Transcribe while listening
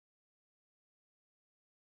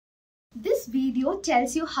This video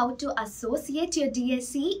tells you how to associate your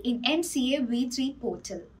DSC in MCA V3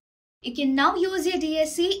 portal. You can now use your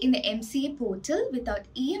DSC in the MCA portal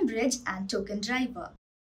without emBridge and token driver.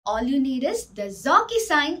 All you need is the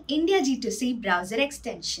xorkeesign India G2C browser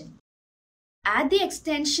extension. Add the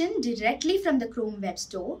extension directly from the Chrome Web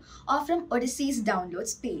Store or from Odyssey's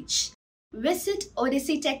downloads page. Visit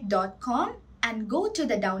odysseytech.com and go to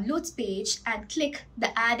the downloads page and click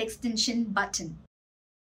the Add Extension button.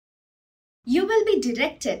 You will be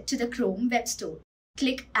directed to the Chrome Web Store.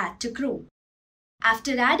 Click Add to Chrome.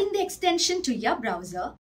 After adding the extension to your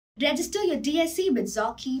browser, register your DSC with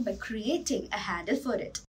xorkee by creating a handle for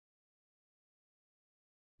it.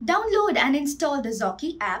 Download and install the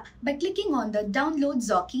xorkee app by clicking on the Download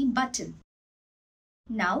xorkee button.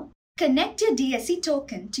 Now, connect your DSC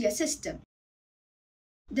token to your system.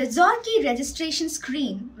 The xorkee registration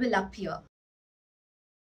screen will appear.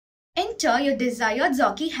 Enter your desired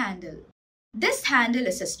xorkee handle. This handle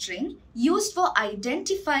is a string used for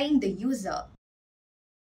identifying the user.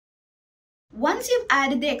 Once you've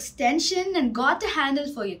added the extension and got a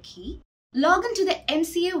handle for your key, log into the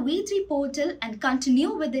MCA V3 portal and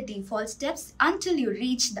continue with the default steps until you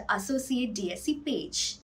reach the Associate DSC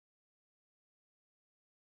page.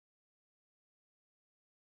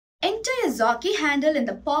 Enter your xorkee handle in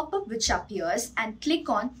the pop-up which appears and click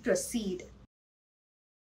on Proceed.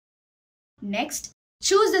 Next,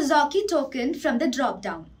 choose the xorkee token from the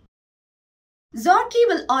drop-down. xorkee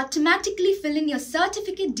will automatically fill in your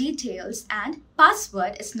certificate details and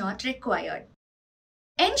password is not required.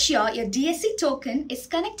 Ensure your DSC token is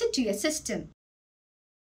connected to your system.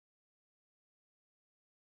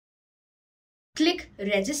 Click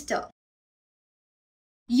Register.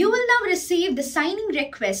 You will now receive the signing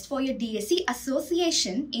request for your DSC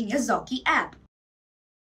association in your xorkee app.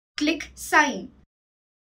 Click Sign.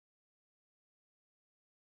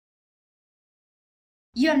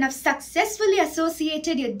 You have now successfully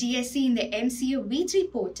associated your DSC in the MCA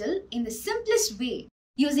V3 portal in the simplest way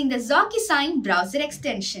using the xorkeesign browser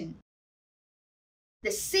extension.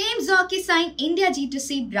 The same xorkeesign India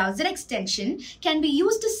G2C browser extension can be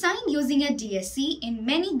used to sign using a DSC in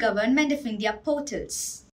many Government of India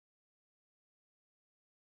portals.